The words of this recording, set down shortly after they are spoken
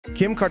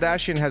Kim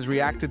Kardashian has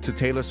reacted to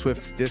Taylor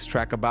Swift's diss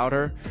track about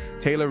her.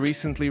 Taylor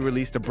recently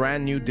released a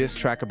brand new diss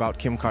track about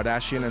Kim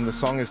Kardashian, and the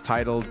song is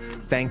titled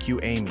 "Thank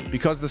You, aIMee."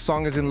 Because the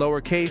song is in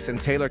lowercase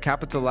and Taylor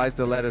capitalized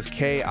the letters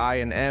K, I,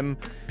 and M,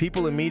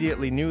 people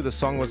immediately knew the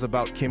song was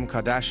about Kim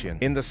Kardashian.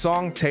 In the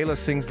song, Taylor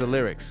sings the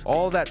lyrics,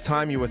 "All that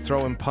time you were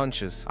throwing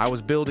punches, I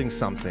was building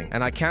something,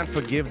 and I can't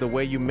forgive the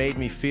way you made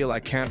me feel, I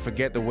can't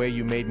forget the way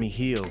you made me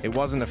heal. It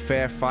wasn't a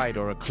fair fight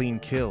or a clean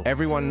kill.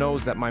 Everyone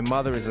knows that my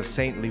mother is a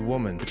saintly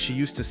woman, but she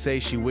used to say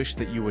she wished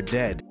that you were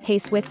dead." Hey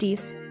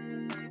Swifties.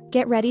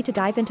 Get ready to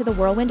dive into the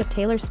whirlwind of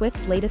Taylor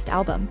Swift's latest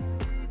album.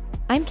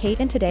 I'm Kate,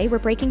 and today we're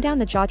breaking down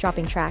the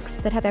jaw-dropping tracks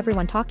that have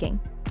everyone talking.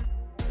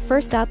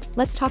 First up,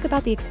 let's talk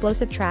about the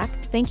explosive track,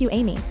 "Thank You,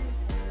 aIMee."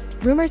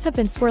 Rumors have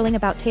been swirling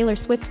about Taylor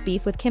Swift's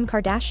beef with Kim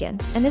Kardashian,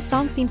 and this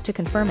song seems to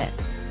confirm it.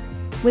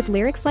 With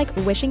lyrics like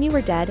 "Wishing you were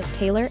dead,"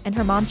 Taylor and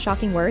her mom's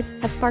shocking words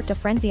have sparked a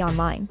frenzy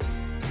online.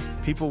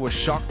 People were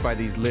shocked by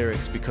these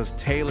lyrics because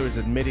Taylor is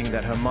admitting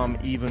that her mom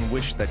even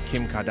wished that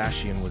Kim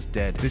Kardashian was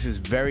dead. This is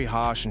very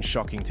harsh and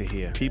shocking to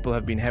hear. People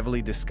have been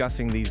heavily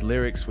discussing these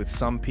lyrics, with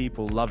some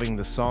people loving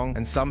the song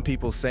and some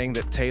people saying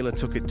that Taylor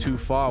took it too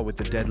far with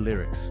the dead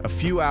lyrics. A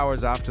few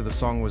hours after the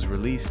song was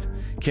released,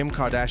 Kim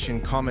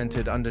Kardashian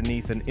commented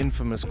underneath an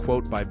infamous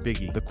quote by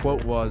Biggie. The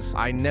quote was,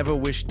 "I never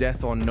wish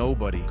death on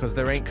nobody, cause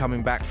there ain't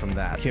coming back from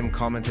that." Kim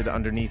commented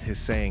underneath his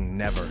saying,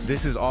 "never."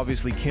 This is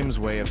obviously Kim's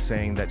way of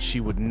saying that she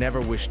would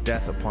never wish death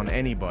upon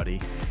anybody,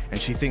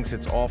 and she thinks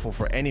it's awful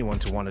for anyone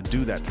to want to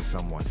do that to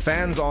someone.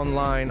 Fans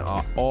online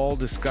are all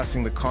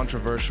discussing the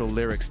controversial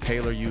lyrics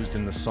Taylor used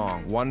in the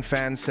song. One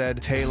fan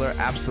said, "Taylor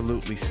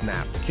absolutely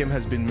snapped. Kim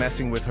has been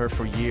messing with her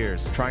for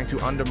years, trying to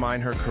undermine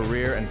her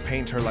career and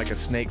paint her like a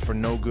snake for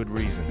no good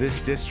reason. This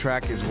diss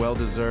track is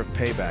well-deserved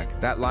payback.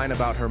 That line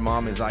about her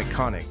mom is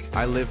iconic.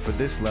 I live for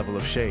this level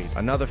of shade."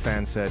 Another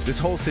fan said, "This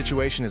whole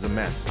situation is a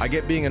mess. I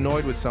get being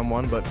annoyed with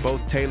someone, but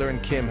both Taylor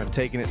and Kim have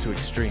taken it to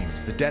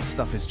extremes. The death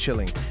stuff is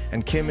chilling,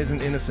 and Kim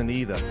isn't innocent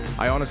either.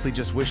 I honestly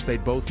just wish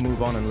they'd both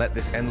move on and let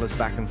this endless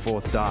back and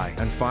forth die."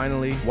 And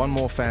finally, one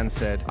more fan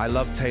said, "I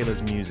love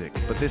Taylor's music,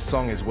 but this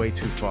song is way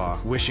too far.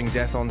 Wishing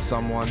death on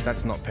someone,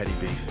 that's not petty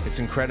beef. It's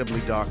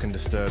incredibly dark and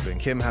disturbing.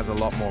 Kim has a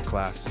lot more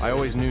class. I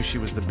always knew she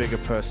was the bigger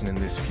person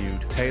in this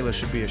feud. Taylor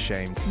should be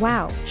ashamed."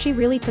 Wow, she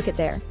really took it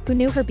there. Who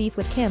knew her beef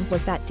with Kim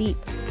was that deep?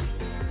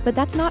 But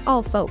that's not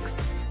all,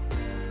 folks.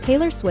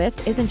 Taylor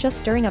Swift isn't just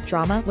stirring up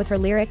drama with her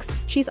lyrics,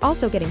 she's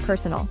also getting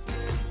personal.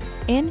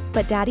 In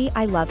 "But Daddy,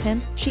 I Love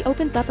Him," she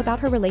opens up about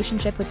her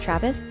relationship with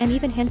Travis and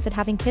even hints at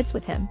having kids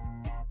with him.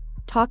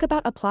 Talk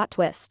about a plot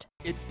twist.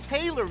 It's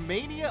Taylor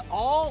Mania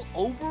all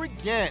over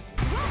again.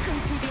 Welcome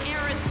to the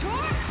Eras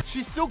Tour.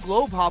 She's still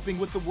globe hopping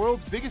with the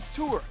world's biggest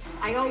tour.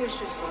 I always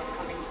just love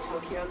coming to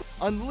Tokyo.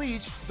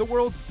 Unleashed, the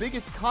world's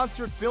biggest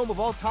concert film of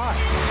all time.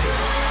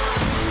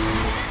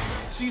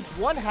 She's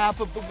one half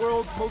of the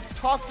world's most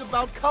talked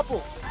about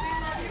couples.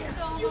 I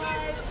love you so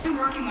much. I've been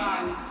working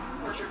on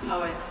Portrait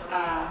Poets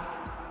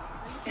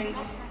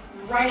since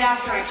right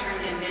after I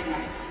turned in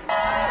Midnights.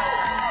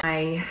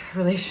 My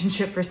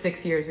relationship for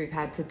 6 years, we've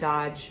had to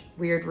dodge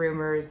weird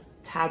rumors,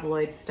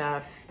 tabloid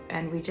stuff,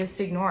 and we just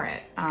ignore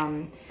it.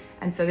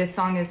 And so this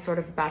song is sort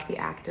of about the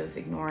act of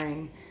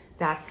ignoring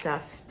that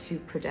stuff to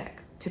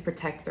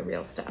protect the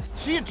real stuff.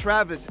 She and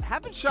Travis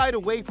haven't shied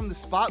away from the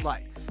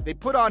spotlight. They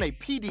put on a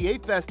PDA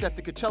Fest at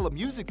the Coachella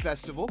Music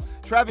Festival.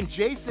 Trav and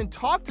Jason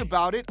talked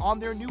about it on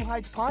their New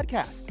Heights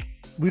podcast.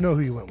 We know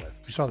who you went with.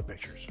 We saw the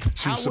pictures.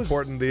 She was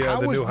supporting the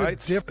New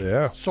Heights.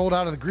 Yeah. Sold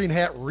out of the green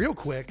hat real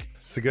quick.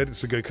 It's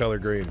a good color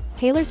green.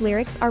 Taylor's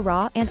lyrics are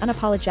raw and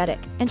unapologetic,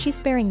 and she's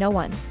sparing no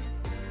one.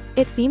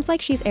 It seems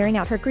like she's airing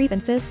out her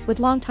grievances with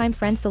longtime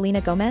friends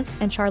Selena Gomez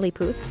and Charlie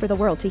Puth for the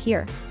world to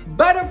hear.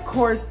 But of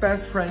course,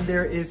 best friend,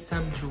 there is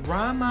some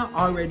drama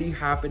already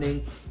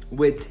happening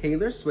with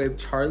Taylor Swift,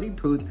 Charlie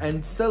Puth,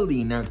 and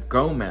Selena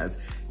Gomez.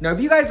 Now, if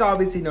you guys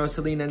obviously know,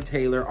 Selena and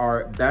Taylor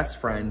are best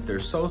friends. They're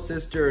soul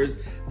sisters.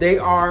 They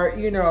are,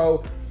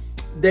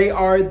 they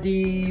are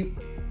the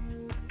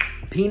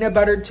peanut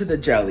butter to the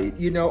jelly,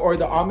 or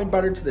the almond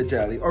butter to the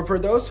jelly. Or for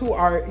those who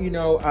are,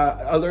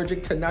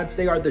 allergic to nuts,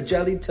 they are the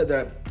jelly to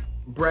the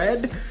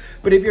bread.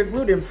 But if you're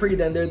gluten-free,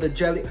 then they're the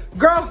jelly.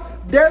 Girl,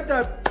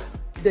 they're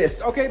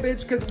this, okay,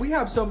 bitch? Because we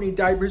have so many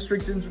diet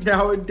restrictions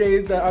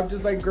nowadays that I'm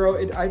just like, girl,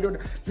 I don't,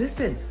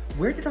 listen,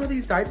 where did all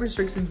these diet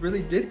restrictions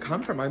really did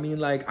come from? I mean,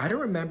 like, I don't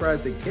remember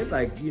as a kid,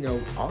 like,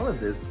 all of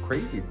this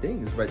crazy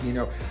things, but,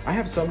 I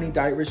have so many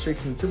diet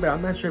restrictions too, but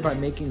I'm not sure if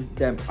I'm making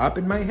them up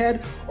in my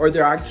head or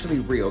they're actually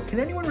real. Can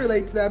anyone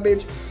relate to that,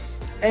 bitch?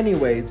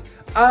 Anyways,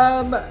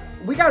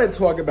 we gotta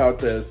talk about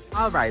this.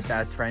 All right,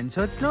 best friend.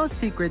 So it's no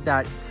secret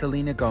that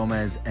Selena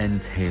Gomez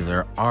and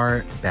Taylor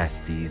are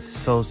besties,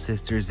 soul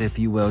sisters, if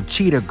you will,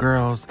 cheetah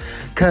girls,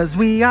 cause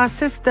we are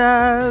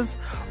sisters.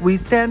 We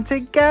stand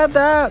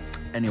together.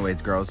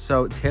 Anyways, girls,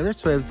 so Taylor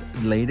Swift's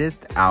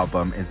latest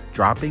album is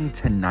dropping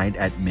tonight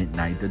at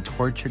midnight, the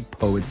Tortured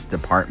Poets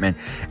Department,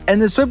 and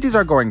the Swifties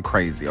are going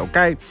crazy,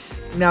 okay?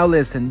 Now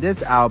listen,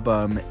 this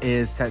album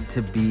is set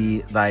to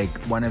be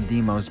like one of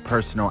the most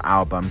personal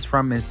albums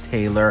from Miss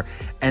Taylor,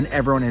 and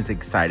everyone is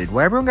excited.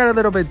 Well, everyone got a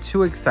little bit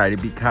too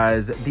excited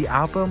because the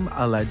album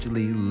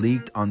allegedly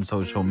leaked on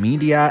social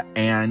media,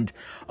 and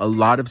a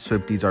lot of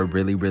Swifties are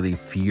really, really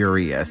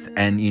furious.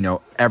 And, you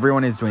know,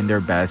 everyone is doing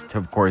their best to,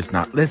 of course,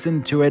 not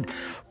listen to it.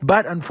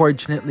 But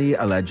unfortunately,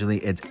 allegedly,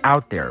 it's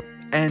out there.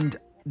 And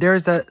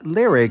there's a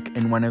lyric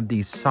in one of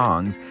these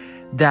songs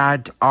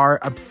that are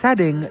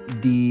upsetting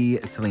the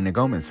Selena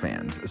Gomez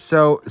fans.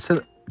 So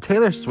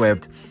Taylor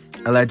Swift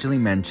allegedly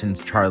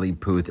mentions Charlie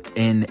Puth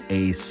in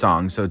a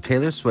song. So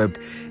Taylor Swift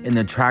in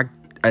the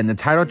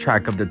title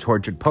track of the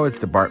Tortured Poets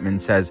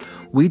Department says,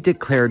 "We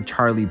declared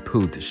Charlie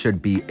Puth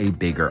should be a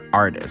bigger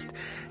artist."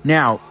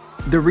 Now,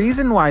 the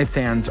reason why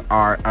fans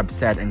are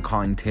upset and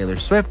calling Taylor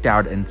Swift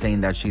out and saying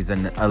that she's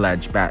an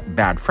alleged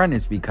bad friend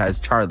is because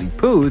Charlie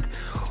Puth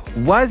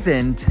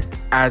wasn't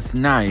as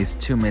nice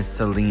to Miss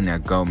Selena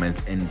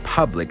Gomez in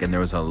public, and there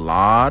was a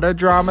lot of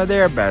drama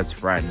there, best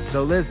friend.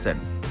 So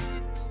listen.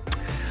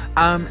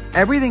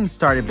 Everything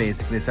started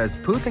basically, says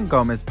Puth and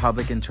Gomez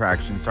public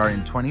interaction started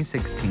in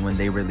 2016 when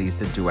they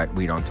released a duet,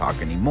 We Don't Talk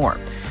Anymore.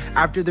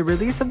 After the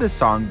release of the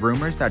song,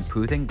 rumors that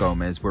Puth and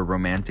Gomez were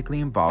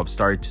romantically involved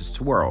started to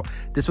swirl.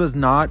 This was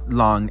not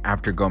long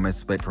after Gomez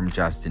split from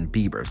Justin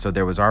Bieber, so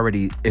it was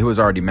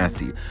already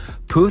messy.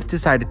 Puth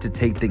decided to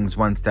take things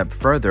one step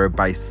further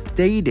by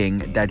stating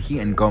that he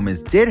and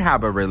Gomez did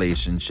have a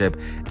relationship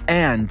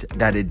and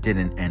that it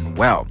didn't end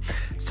well.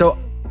 So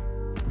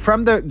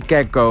from the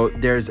get-go,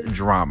 there's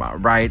drama,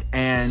 right?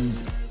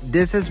 And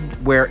this is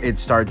where it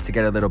starts to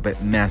get a little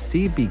bit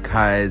messy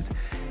because,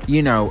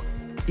 you know,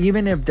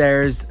 even if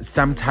there's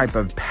some type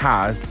of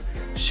past,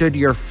 should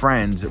your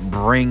friends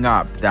bring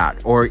up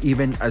that or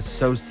even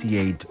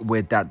associate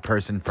with that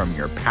person from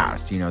your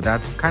past? You know,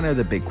 that's kind of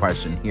the big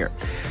question here.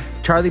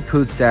 Charlie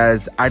Puth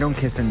says, "I don't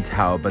kiss and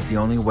tell, but the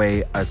only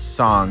way a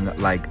song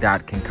like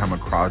that can come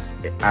across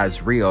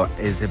as real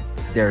is if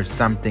there's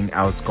something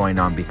else going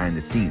on behind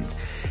the scenes."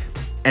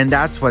 And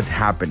that's what's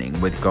happening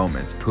with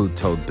Gomez, Puth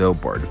told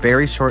Billboard.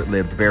 Very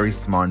short-lived, very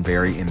small, and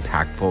very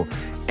impactful.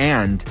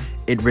 And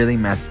it really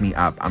messed me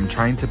up. I'm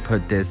trying to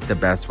put this the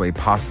best way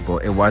possible.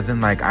 It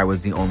wasn't like I was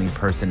the only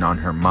person on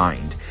her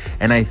mind.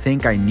 And I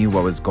think I knew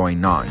what was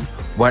going on,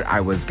 what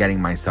I was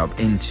getting myself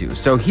into.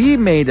 So he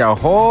made a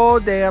whole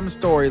damn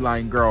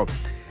storyline, girl.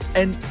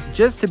 And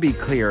just to be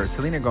clear,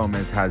 Selena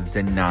Gomez has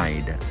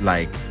denied,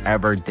 like,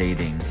 ever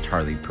dating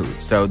Charlie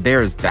Puth. So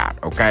there's that,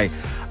 okay?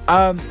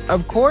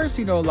 Of course,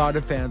 you know, a lot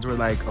of fans were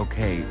like,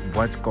 okay,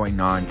 what's going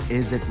on?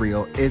 Is it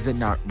real? Is it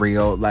not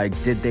real?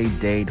 Like, did they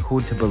date?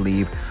 Who to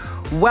believe?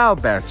 Well,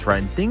 best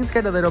friend, things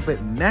get a little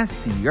bit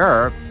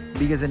messier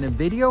because in a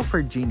video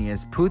for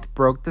Genius, Puth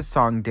broke the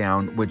song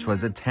down, which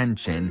was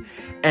Attention,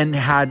 and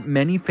had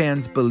many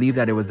fans believe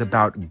that it was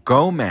about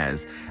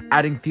Gomez.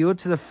 Adding fuel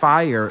to the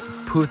fire,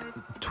 Puth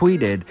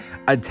tweeted,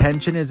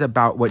 "Attention is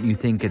about what you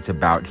think it's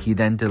about." He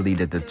then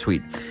deleted the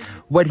tweet.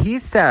 What he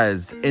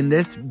says in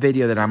this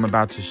video that I'm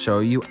about to show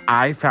you,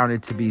 I found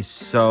it to be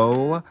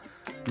so,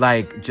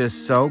 like,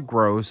 just so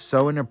gross,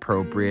 so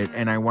inappropriate,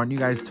 and I want you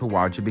guys to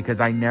watch it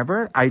because I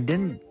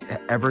didn't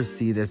ever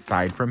see this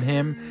side from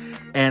him,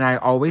 and I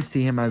always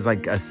see him as,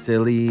 like, a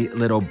silly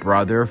little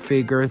brother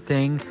figure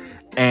thing,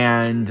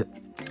 and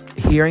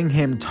hearing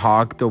him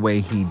talk the way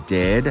he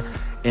did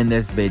in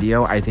this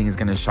video, I think is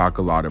going to shock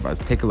a lot of us.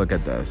 Take a look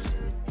at this.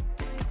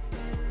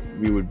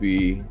 We would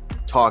be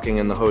talking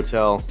in the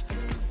hotel.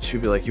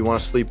 She'd be like, "You want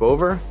to sleep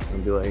over?"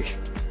 I'd be like,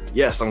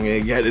 "Yes, I'm gonna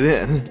get it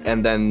in."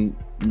 And then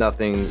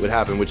nothing would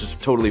happen, which is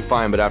totally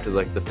fine. But after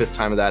like the 5th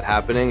time of that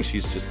happening,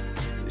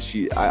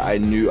 I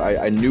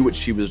knew what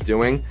she was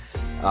doing.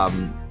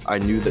 I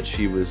knew that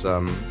she was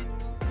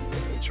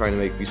trying to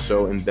make me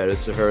so embedded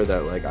to her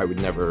that like I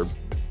would never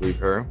leave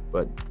her,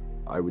 but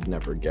I would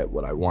never get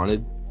what I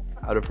wanted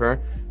out of her.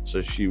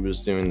 So she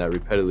was doing that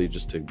repeatedly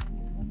just to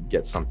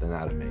get something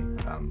out of me,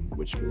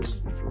 which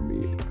was for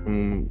me.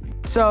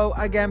 So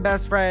again,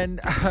 best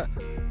friend,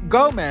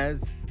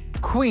 Gomez,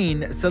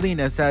 Queen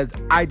Selena says,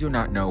 "I do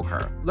not know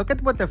her." Look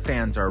at what the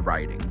fans are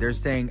writing. They're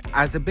saying,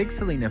 "As a big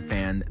Selena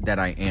fan that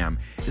I am,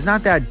 it's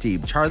not that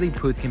deep. Charlie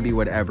Puth can be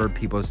whatever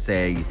people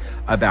say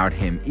about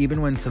him,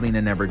 even when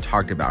Selena never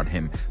talked about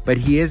him. But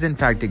he is in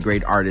fact a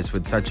great artist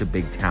with such a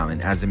big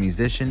talent as a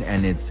musician,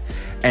 and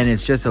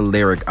it's just a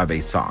lyric of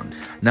a song."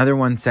 Another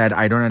one said,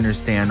 "I don't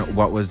understand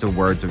what was the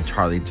words of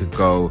Charlie to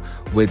go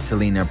with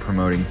Selena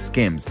promoting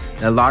Skims."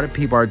 And a lot of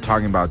people are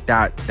talking about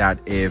that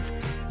if,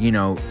 you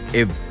know,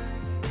 if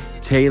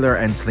Taylor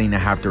and Selena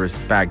have to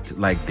respect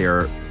like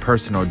their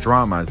personal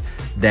dramas,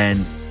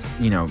 then,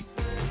 you know,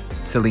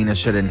 Selena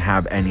shouldn't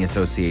have any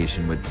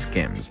association with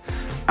Skims.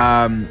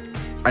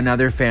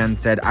 Another fan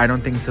said, "I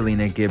don't think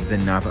Selena gives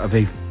enough of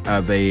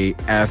a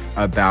F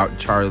about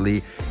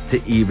Charlie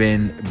to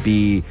even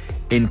be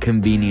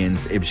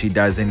inconvenienced. If she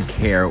doesn't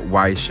care,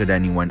 why should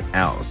anyone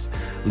else?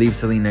 Leave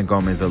Selena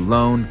Gomez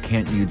alone.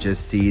 Can't you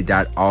just see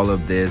that all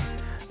of this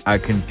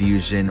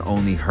confusion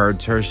only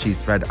hurts her?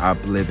 She's fed up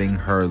living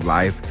her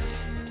life,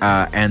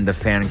 and the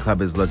fan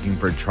club is looking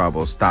for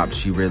trouble. Stop.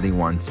 She really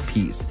wants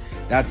peace."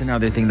 That's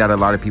another thing that a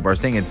lot of people are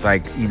saying. It's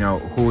like, you know,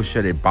 who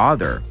should it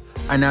bother?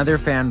 Another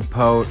fan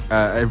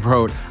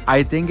wrote,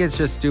 I think it's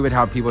just stupid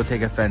how people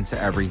take offense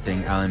to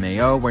everything.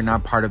 LMAO, we're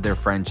not part of their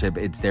friendship.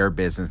 It's their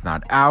business,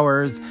 not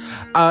ours.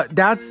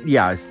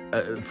 Yes,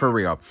 for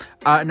real.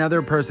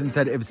 Another person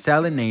said, if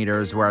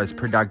Selenators were as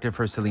productive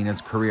for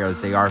Selena's career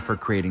as they are for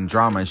creating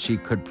drama, she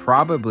could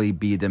probably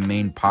be the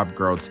main pop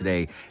girl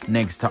today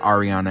next to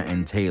Ariana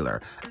and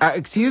Taylor.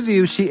 Excuse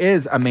you, she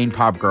is a main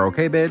pop girl,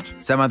 okay,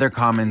 bitch? Some other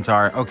comments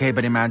are, okay,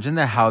 but imagine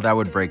the hell that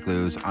would break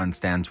loose. On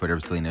Stan Twitter,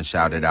 Selena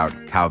shouted out,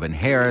 Calvin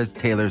Harris,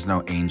 Taylor's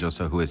no angel,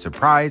 so who is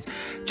surprised?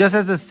 Just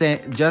as the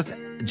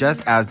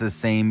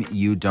same,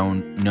 you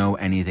don't know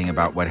anything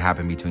about what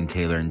happened between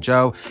Taylor and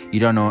Joe. You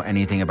don't know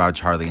anything about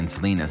Charlie and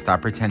Selena.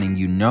 Stop pretending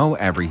you know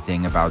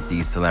everything about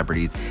these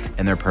celebrities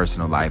and their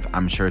personal life.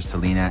 I'm sure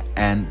Selena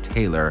and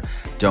Taylor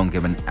don't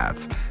give an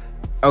F.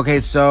 Okay,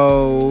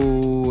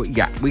 so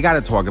yeah, we got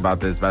to talk about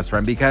this, best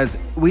friend, because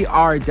we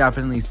are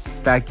definitely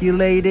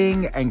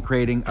speculating and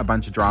creating a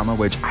bunch of drama,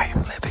 which I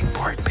am living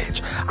for it,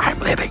 bitch. I'm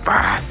living for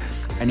it.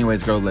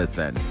 Anyways, girl,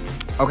 listen,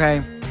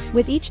 okay?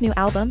 With each new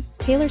album,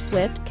 Taylor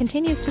Swift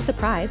continues to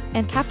surprise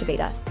and captivate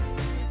us.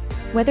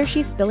 Whether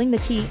she's spilling the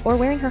tea or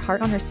wearing her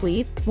heart on her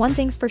sleeve, one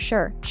thing's for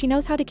sure, she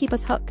knows how to keep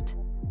us hooked.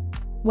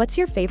 What's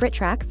your favorite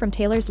track from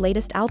Taylor's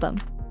latest album?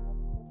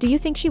 Do you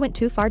think she went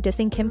too far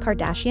dissing Kim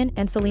Kardashian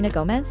and Selena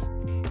Gomez?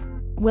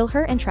 Will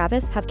her and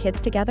Travis have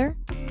kids together?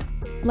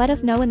 Let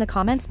us know in the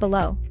comments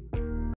below.